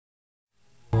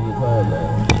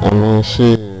I mean,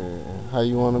 shit. How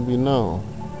you want to be known?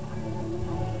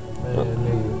 Man,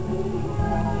 nigga.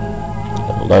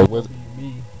 Like what? Be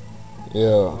me.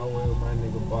 Yeah. I'm always with my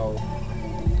nigga boss.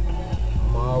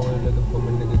 I'm always looking for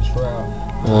my nigga Trap.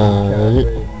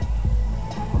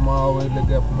 I'm always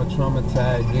looking for my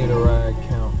traumatized Gatorade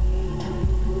count.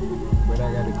 But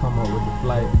I gotta come up with the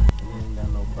flight. We ain't got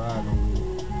no problem with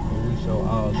it. And we show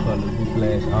all colors. We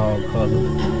flash all colors.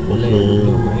 Black,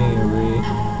 blue, and red.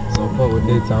 So fuck what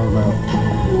they talking about.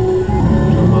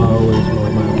 I'm always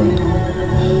smoke my brain.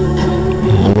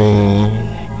 I mean,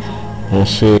 and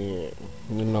shit.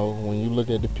 You know, when you look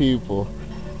at the people,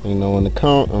 you know, when the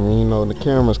the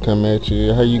cameras come at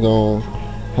you, how you gonna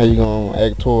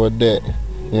act toward that?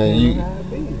 Yeah, you know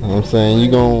what I'm saying, you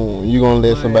gonna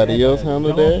let somebody else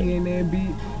handle that? In that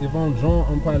beat. If I'm drunk,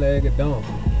 I'm probably act a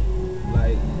donkey.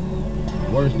 Like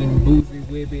worse than Boosie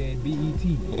Webby at BET.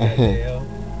 Goddamn,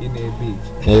 in that bitch.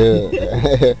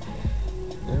 Yeah.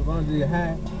 If I'm just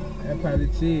high, I'd probably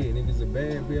chill. And if it's a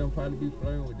bad bitch, I'm probably be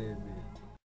flirting with that bitch.